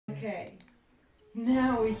Okay.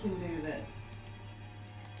 Now we can do this.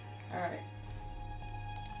 Alright.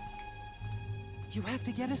 You have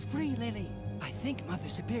to get us free, Lily. I think Mother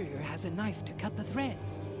Superior has a knife to cut the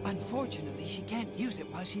threads. Unfortunately, she can't use it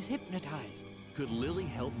while she's hypnotized. Could Lily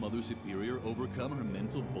help Mother Superior overcome her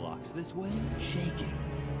mental blocks this way? Shaking,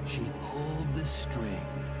 she pulled the string.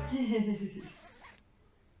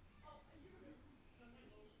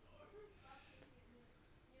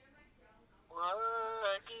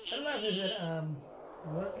 I love is it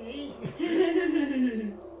Woogie?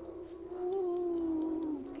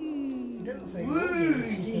 She doesn't say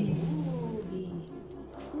Woogie, she says Woogie.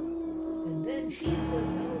 And then she says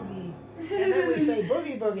Woogie. And then we say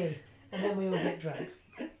Boogie Boogie. And then we all get drunk.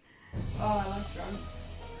 Oh, I like drums.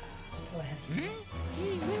 Do I have to do this?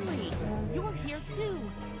 Hey, Lily, you're here too.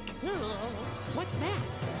 Cool. What's that?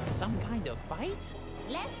 Some kind of fight?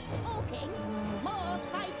 Less talking, more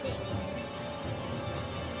fighting.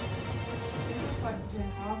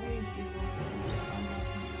 Harvey,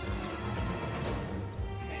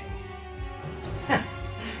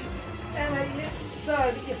 Emma,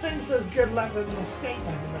 sorry, but your thing says good luck. There's an escape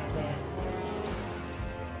button right there.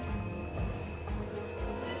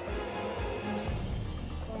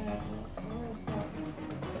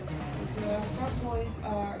 Front boys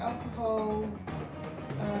are alcohol,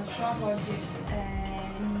 sharp objects,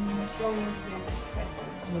 and going into dangerous places.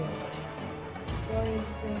 Yeah. Going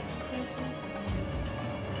into dangerous places.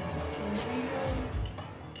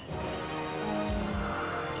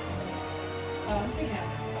 I'm taking out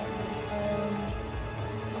this one.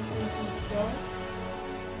 Listening to the door.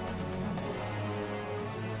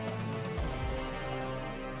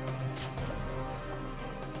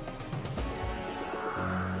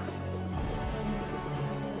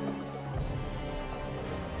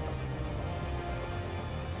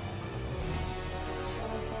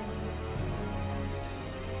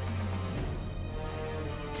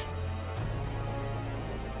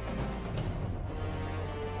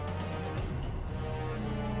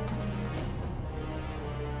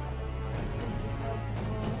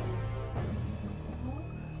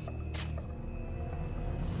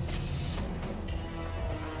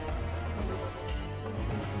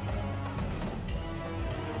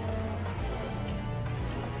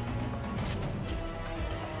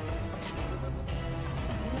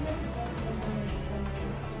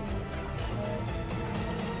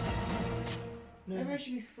 Maybe I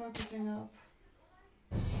should be focusing up.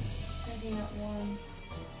 Taking out one.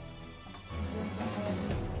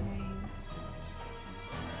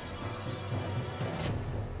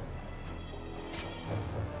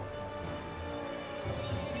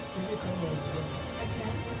 I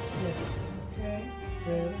can? Okay.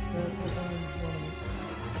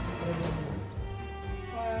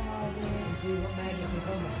 Fire Harvey. And see what magic we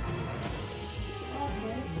come with.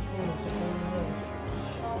 Okay.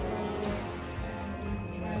 Sharp objects.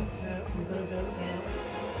 No, you've got to go down.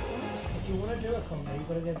 If you want to do a combo, you've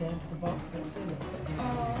got to go down to the box that says it.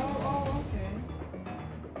 Oh, okay.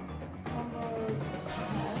 Combo. You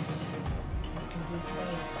can do 5.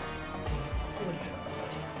 Good.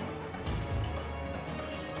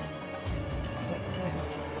 Seconds.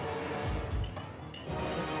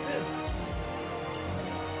 First.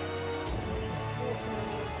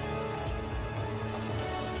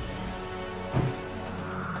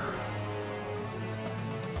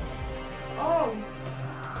 4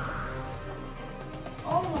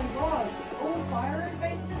 Oh my god! All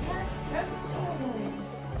fire-based attacks? That's so annoying.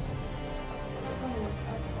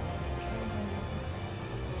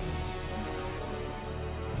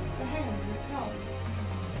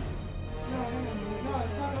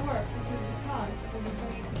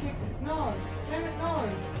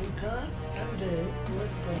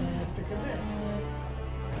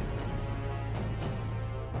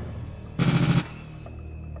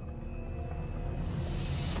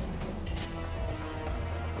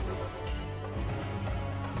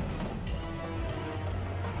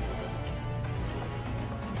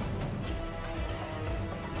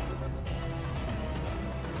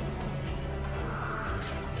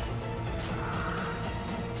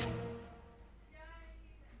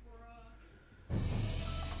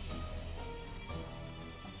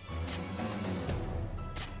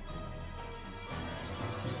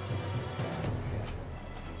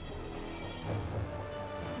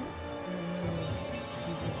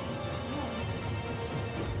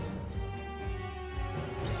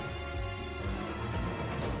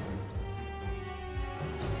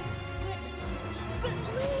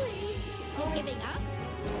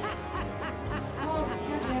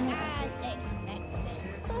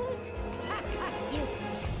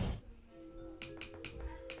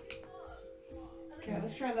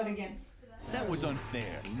 that again. That was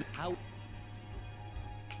unfair. How?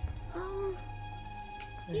 Oh,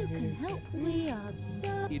 you can help me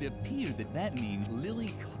observe. It appeared that means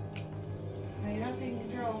Lily. No, you're not taking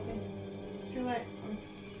control. Okay? It's too late.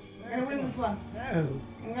 I'm gonna win this one. No.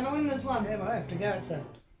 I'm gonna win this one. Yeah, but I have to go at 7.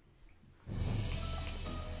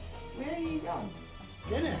 Where are you going?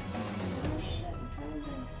 Dinner. Oh shit, I'm trying to...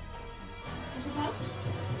 What's the time?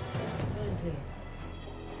 6:19.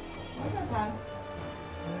 What's that time?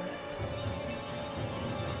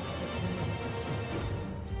 15 minutes.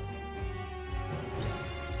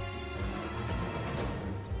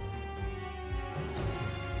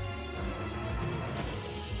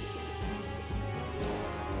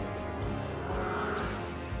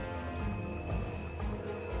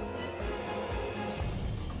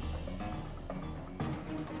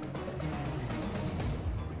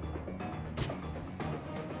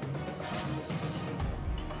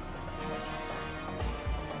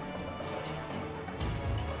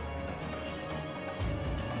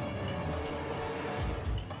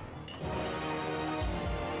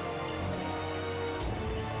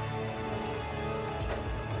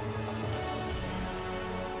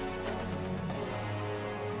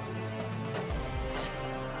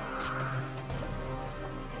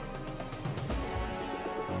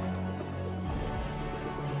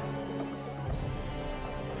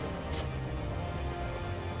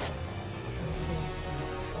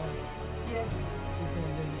 Yes. He's going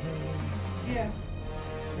to bring her Yeah.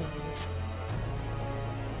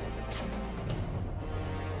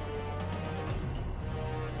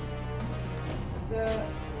 The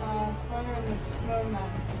spider and the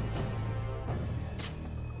snowman.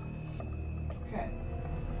 Okay.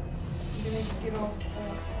 I'm gonna get off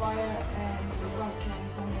fire and the rock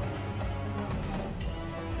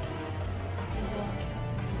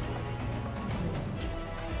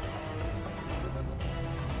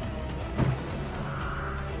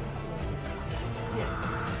Yes.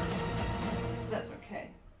 That's okay.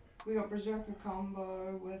 We got Berserker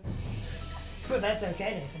combo with... But that's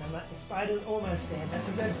okay, Nathan. I'm like, the spider's almost dead. That's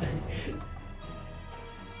a good thing.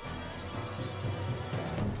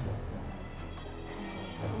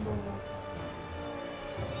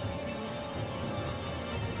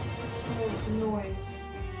 Noise.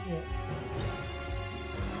 Yeah.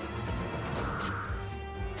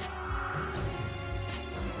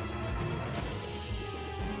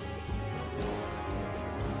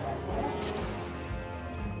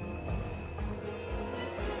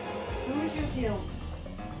 Who was just healed?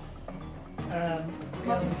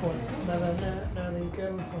 Girl in the corner. No, the girl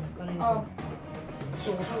in the corner. Bunny in the Oh. corner.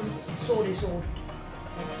 Swordy sword.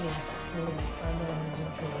 That's it. Really, I'm not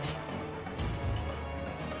 100% sure.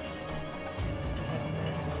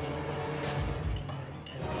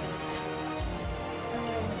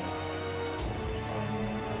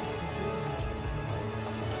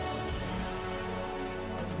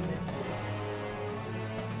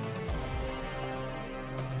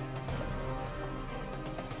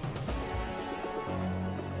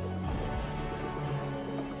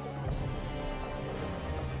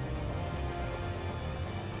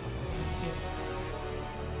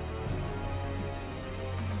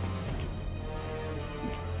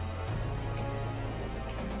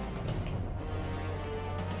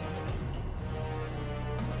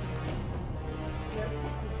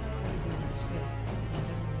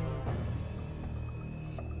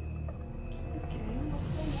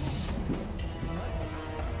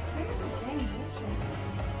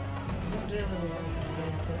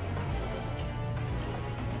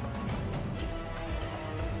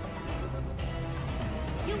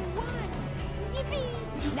 You won! Yippee!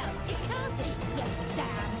 No, it can't be, you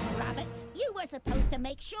damn rabbit. You were supposed to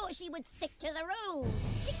make sure she would stick to the rules.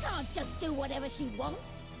 She can't just do whatever she wants.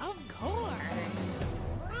 Of course.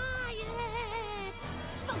 Riot!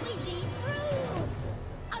 But we need rules!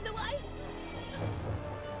 Otherwise...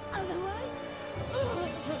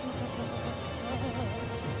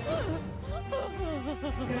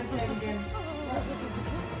 I'm gonna save again.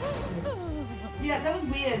 Yeah, that was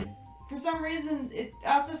weird. For some reason, it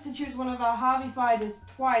asked us to choose one of our Harvey fighters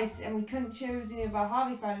twice, and we couldn't choose any of our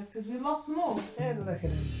Harvey fighters because we lost them all. And look at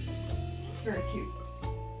him. It's very cute.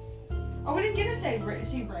 Oh, we didn't get to see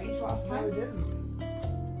Rage last No, time. we didn't.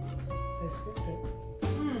 They skipped it.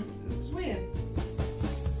 It was weird.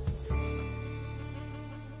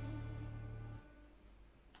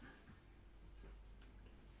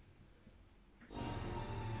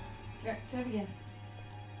 Right, save again.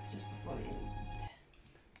 Just before the end.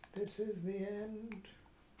 This is the end.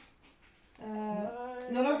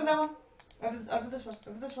 Not over that one. Over this one.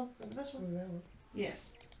 Over this one. Over this one. Oh, that one. Yes.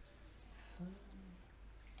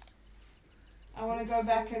 I want to go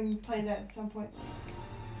back and play that at some point,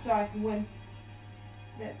 so I can win.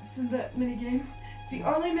 That mini game. It's the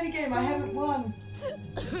only mini game I haven't won.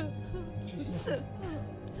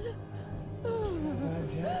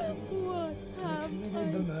 What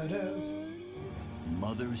happened? The murders.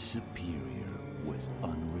 Mother Superior was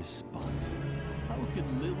unresponsive. How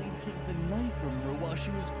could Lily take the knife from her while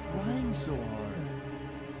she was crying so hard?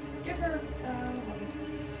 Give her,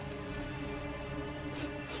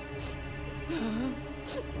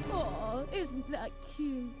 Oh, isn't that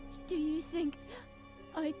cute? Do you think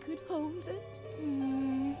I could hold it?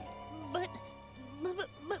 But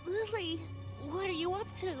Lily, what are you up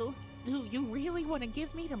to? Do you really want to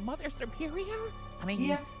give me to Mother Superior? I mean,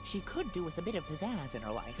 Yeah. she could do with a bit of pizzazz in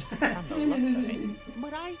her life. From the looks of it.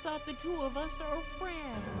 But I thought the two of us are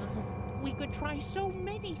friends. We could try so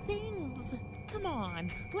many things. Come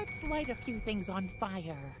on, let's light a few things on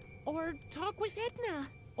fire. Or talk with Edna.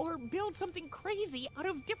 Or build something crazy out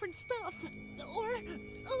of different stuff. Or...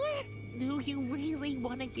 Do you really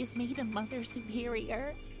want to give me to Mother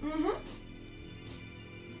Superior? Mm-hmm.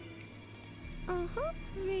 Uh-huh.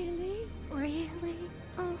 Really? Really?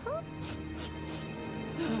 Uh-huh.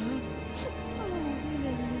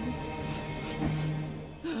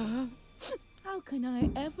 Oh, how can I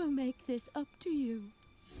ever make this up to you?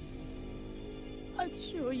 I'm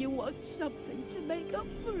sure you want something to make up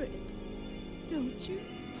for it, don't you?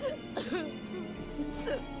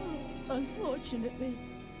 Unfortunately,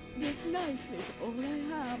 this knife is all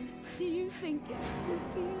I have. Do you think it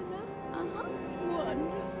would be enough? Uh-huh.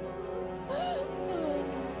 Wonderful. Oh,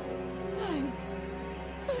 thanks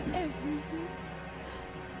for everything.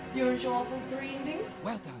 You want to show off all 3 endings?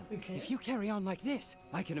 Well done. Okay. If you carry on like this,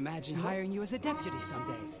 I can imagine hiring you as a deputy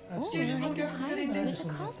someday. Just I look can at the hire good her endings. as a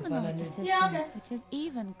Just wanted to find cosmonaut's out. assistant, Yeah, okay. which is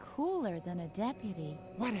even cooler than a deputy.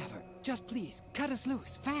 Whatever. Just please, cut us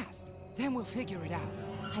loose, fast. Then we'll figure it out.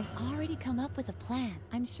 I've already come up with a plan.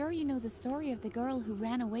 I'm sure you know the story of the girl who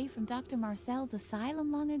ran away from Dr. Marcel's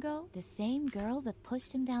asylum long ago? The same girl that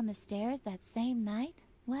pushed him down the stairs that same night?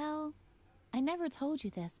 Well, I never told you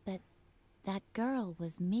this, but that girl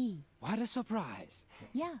was me. What a surprise.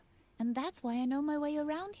 Yeah, and that's why I know my way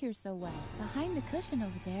around here so well. Behind the cushion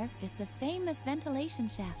over there is the famous ventilation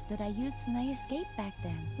shaft that I used for my escape back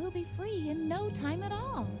then. We'll be free in no time at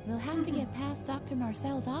all. We'll have to get past Dr.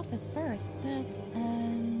 Marcel's office first, but,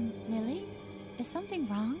 Lily? Is something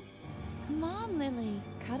wrong? Come on, Lily.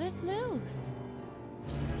 Cut us loose.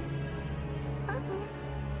 Uh-oh.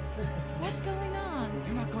 What's going on?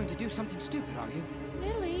 You're not going to do something stupid, are you?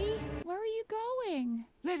 Lily, where are you going?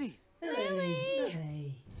 Lily! Lily!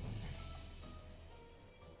 Lily.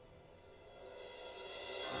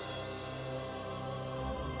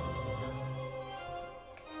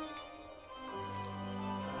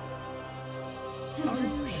 Are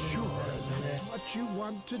you sure that's what you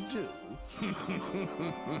want to do?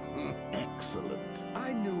 Excellent.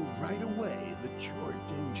 I knew right away that you're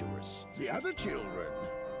dangerous. The other children,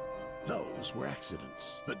 those were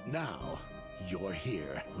accidents. But now, you're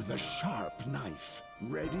here with a sharp knife,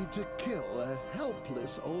 ready to kill a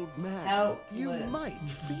helpless old man. Helpless. You might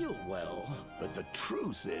feel well, but the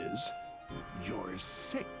truth is, you're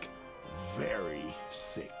sick. Very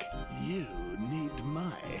sick. You need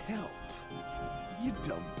my help. You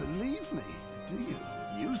don't believe me, do you?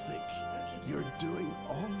 You think you're doing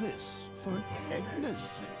all this for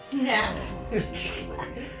Edna's sake. Snap.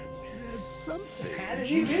 There's something How did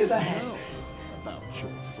you do should that? know about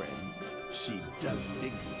your friend. She doesn't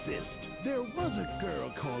exist. There was a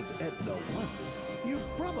girl called Edna once. You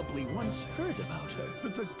probably once heard about her,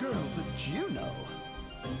 but the girl that you know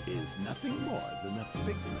is nothing more than a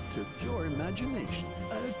figment of your imagination,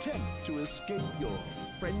 an attempt to escape your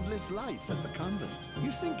friendless life at the convent.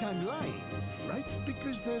 You think I'm lying, right?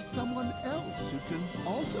 Because there's someone else who can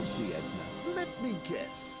also see Edna. Let me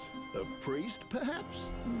guess. A priest,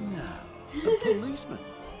 perhaps? No. A policeman,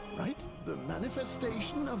 right? The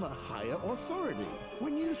manifestation of a higher authority.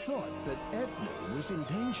 When you thought that Edna was in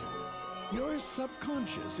danger, your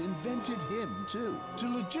subconscious invented him, too, to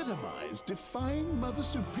legitimize defying Mother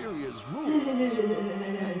Superior's rules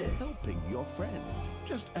and helping your friend.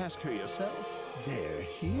 Just ask her yourself. They're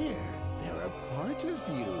here. They're a part of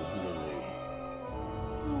you, Lily.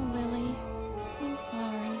 Oh, Lily. I'm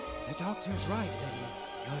sorry. The doctor's right,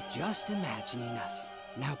 Lily. You're just imagining us.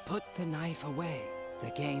 Now put the knife away.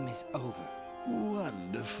 The game is over.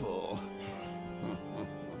 Wonderful.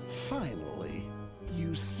 Finally,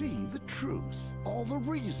 you see the truth. All the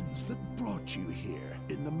reasons that brought you here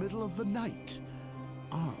in the middle of the night,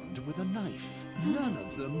 armed with a knife. None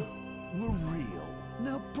of them were real.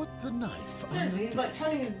 Now put the knife on Seriously, the he's like desk.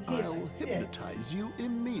 turning his head. I'll hypnotize you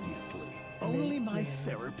immediately. Only my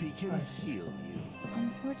therapy can heal you.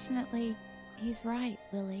 Unfortunately, he's right,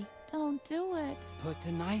 Lily. Don't do it. Put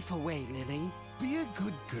the knife away, Lily. Be a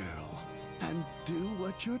good girl and do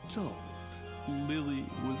what you're told. Lily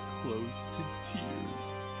was close to tears.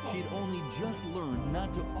 She'd only just learned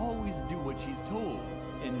not to always do what she's told.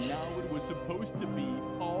 And now it was supposed to be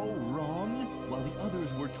all wrong? While the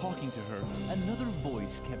others were talking to her, another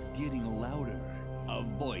voice kept getting louder. A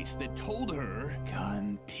voice that told her,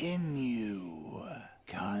 continue.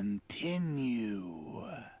 Continue.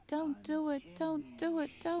 Don't do it. Don't do it.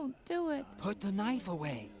 Don't do it. Put the knife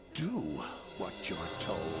away. Do what you're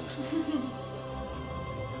told.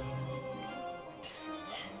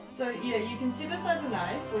 So yeah, you can set aside the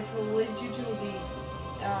knife, which will lead you to the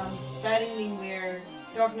bad ending where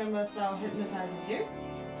Dr. Marcel hypnotizes you.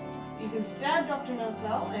 You can stab Dr.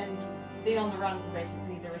 Marcel and be on the run for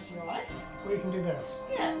basically the rest of your life. Or you can do this.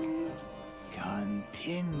 Yeah.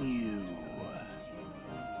 Continue.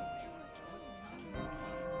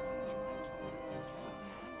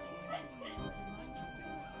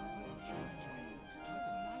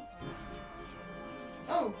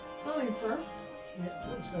 Oh, something first. Yeah,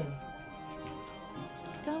 so it's fun.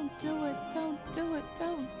 Don't do it. Don't do it.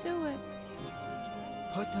 Don't do it.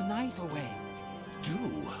 Put the knife away. Do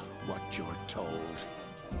what you're told.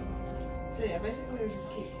 So yeah, basically we just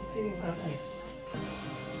keep repeating that. Okay.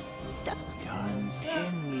 Stop.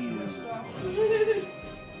 Continue. Stop.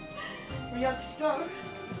 We got stove.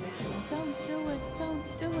 Don't do it.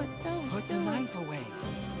 Don't do it. Don't Put do the it. knife away.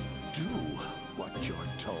 Do what you're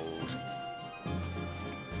told.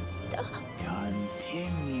 Stop.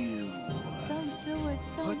 Continue. Don't do it.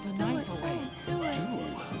 Don't Put the do knife it. away. Don't do it. Do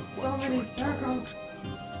So what many you're circles.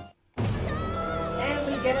 And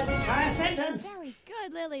we get an entire sentence. Very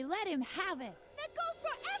good, Lily. Let him have it. That goes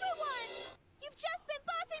for everyone! You've just been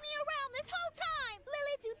bossing me around this whole time!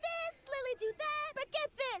 Lily do this, Lily do that, but get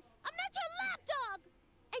this! I'm not your lapdog!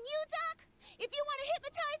 And you, Doc, if you want to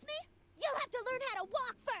hypnotize me, you'll have to learn how to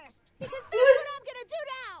walk first! Because that's what I'm gonna do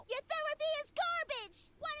now! Your therapy is garbage!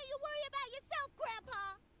 Why don't you worry about yourself, Grandpa?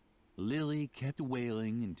 Lily kept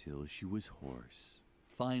wailing until she was hoarse.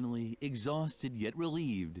 Finally, exhausted yet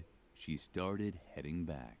relieved, she started heading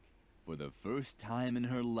back. For the first time in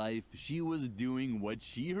her life, she was doing what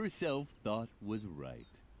she herself thought was right.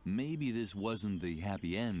 Maybe this wasn't the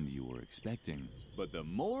happy end you were expecting, but the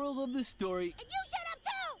moral of the story... And you shut up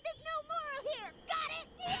too! There's no moral here! Got it?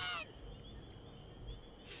 The end!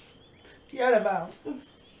 Yet about.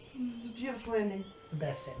 This is a beautiful ending. It's the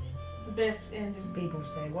best ending. It's the best ending. People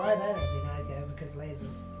say, why that ending? I go, because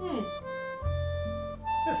lasers.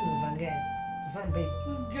 This is a fun game. It's a fun beat.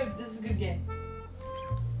 This is good. This is a good game.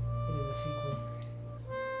 It is a sequel.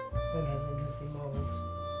 It has interesting morals.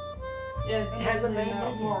 Yeah, It has a definitely main no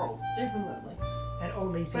menu. morals. Definitely. And all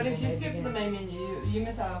these people But if you made skip to the game. main menu, you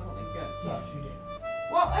miss out on something good. So. Yes, you do.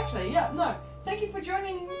 Well, actually, yeah, no. Thank you for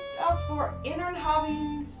joining us for Edna and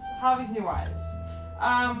Harvey's New Eyes.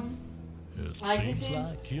 Like we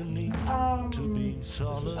said, this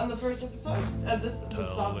was on the first episode. The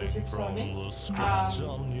start of this episode, I mean.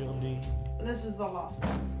 This is the last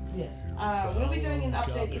one. Yes. We'll be doing an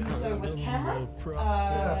update episode with camera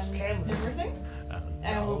and everything,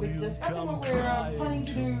 and we'll be discussing what we're planning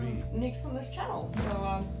to do next on this channel.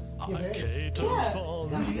 So, You do. yeah, it's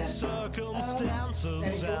gonna be good. Because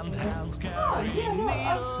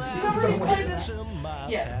I've already played this.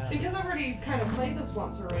 Yeah, because I've already kind of played this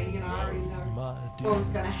once already, and I already know what was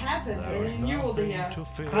gonna happen, and I knew all the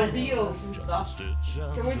reveals and stuff.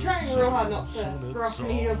 So we're trying real hard not to screw up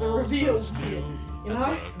any of the reveals here. You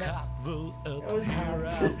know?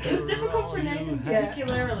 It was difficult for Nathan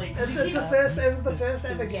particularly. 'Cause It he was the first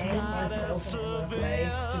ever game myself and Emma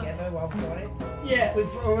played together while playing. Yeah.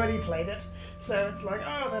 We've already played it, so it's like,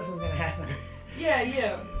 oh, this is gonna happen. Yeah,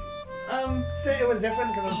 yeah. It was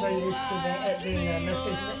different because I'm so used to it being a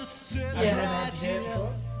mystery for me. I've never had to do it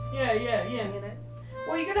before. Yeah. You know?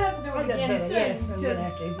 Well, you're gonna have to do I'll it get again better, soon yes, I'm gonna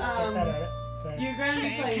have because to get better at it. So. you're going to be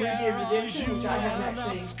playing Red Dead Redemption, which I haven't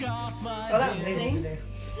actually Oh, that was easy to seen. do.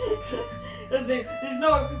 There's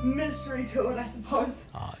no mystery to it, I suppose.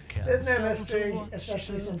 There's no mystery,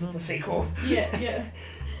 especially since it's a sequel. Yeah.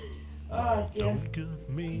 Oh dear. Don't give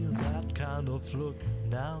me that kind of look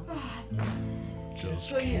now. Just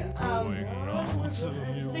So yeah,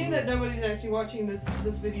 seeing that nobody's actually watching this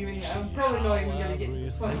video anyway, I'm probably not even going to get to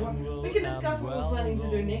this point. Well, we can discuss what we're planning to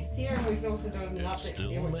do next year, and we can also do an update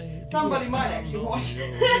here, which somebody might actually watch.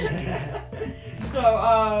 So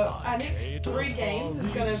our next 3 games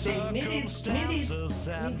is going to be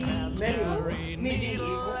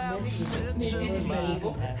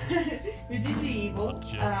medieval,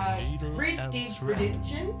 Red Dead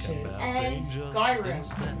Redemption, and Skyrim.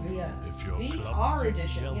 VR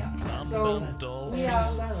edition, yeah. So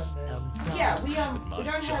we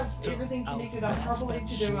don't have everything connected up properly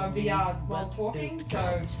to do VR while talking,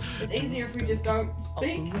 so it's easier if we just don't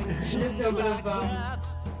speak, just do a bit of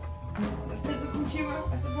physical humor,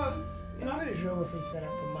 I suppose. You know? I'm pretty sure if we set up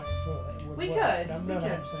the microphone, it would we work. could. But I'm not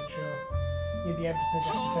 100% sure you'd be able to pick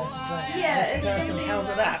up the person playing. Yeah, the person be held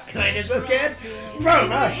it up. Can I just this kid? Bro,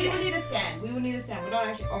 we would need a stand. We would need a stand. We don't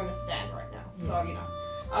actually own a stand right now, so you know.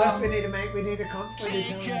 Plus, we need to constantly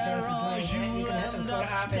tell the person playing that you can have them call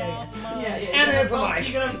out there. Yeah. And there's the mic.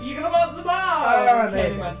 You're gonna bump the bar. Oh, okay,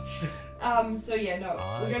 there it goes. So yeah, no,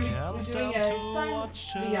 we're doing a silent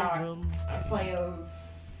VR play of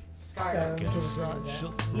Skyrim.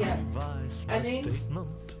 Yeah, and then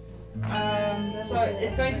so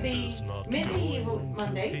it's going to be medieval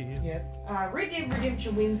Mondays, Red Dead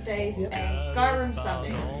Redemption Wednesdays, and Skyrim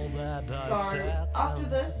Sundays. So after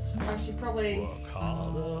this, actually probably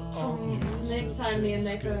next time me and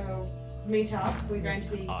Nathan will meet up, we're going to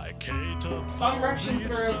be rushing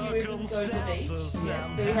through a few episodes of each.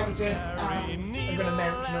 Yeah, so we have a good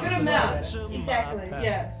amount. Exactly,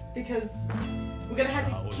 yeah, because we're going to have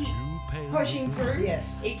to keep pushing through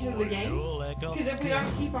each of the games, because if we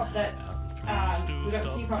don't keep up that, we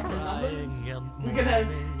don't keep up the numbers, we're gonna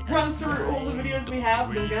run through all the videos we have,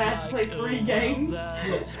 and we're gonna have to play 3 games.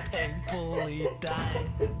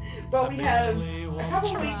 But we have a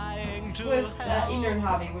couple of weeks with Edna and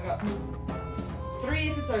Harvey. We've got 3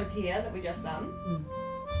 episodes here that we just done,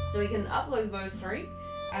 so we can upload those 3.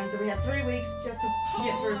 And so we have 3 weeks just to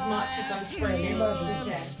get through as much of those 3 games as we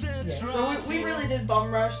can. Yeah. So we really did bum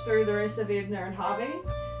rush through the rest of Edna and Harvey.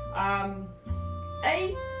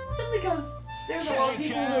 Simply because there's a lot of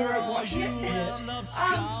people who are watching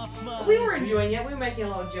it. We were enjoying it, we were making a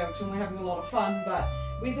lot of jokes and we were having a lot of fun, but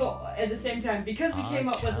we thought at the same time, because we came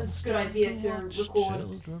up with this good idea to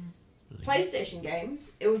record PlayStation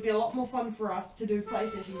games, it would be a lot more fun for us to do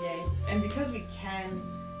PlayStation games, and because we can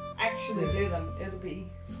actually do them, it'll be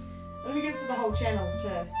good for the whole channel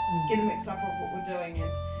to get a mix up of what we're doing.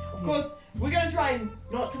 And of course, we're going to try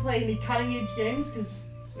not to play any cutting edge games, because,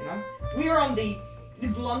 you know, we're on the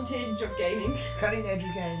blunt edge of gaming. Cutting edge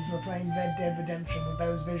of games, we're playing Red Dead Redemption with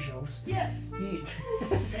those visuals. Yeah.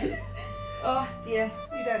 Oh dear.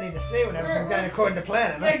 You don't need to see whenever I'm going according to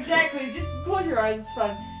plan. Yeah, exactly, just close your eyes, it's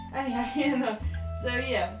fun. Anyhow, you know. So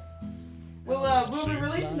yeah. We'll be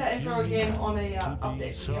releasing that intro again on a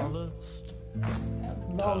update video.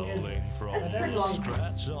 How long is this? That's pretty long.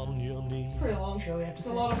 It's pretty long. Sure, we have to it's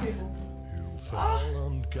a lot of people.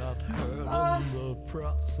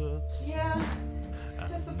 Yeah.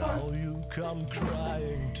 I suppose. You come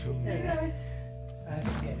crying to me. I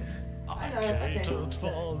forget it. I know. Okay.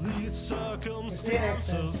 For these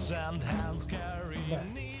circumstances and hands carry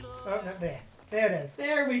needle. Oh, no, there. There it is.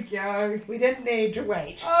 There we go. We didn't need to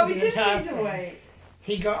wait. Oh, we didn't need to wait.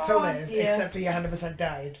 He got to live, except he 100%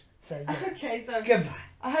 died. So yeah. Okay, so goodbye.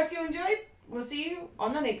 I hope you enjoyed. We'll see you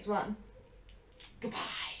on the next one. Goodbye.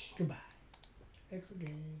 Goodbye. Excellent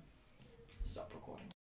game. Stop recording.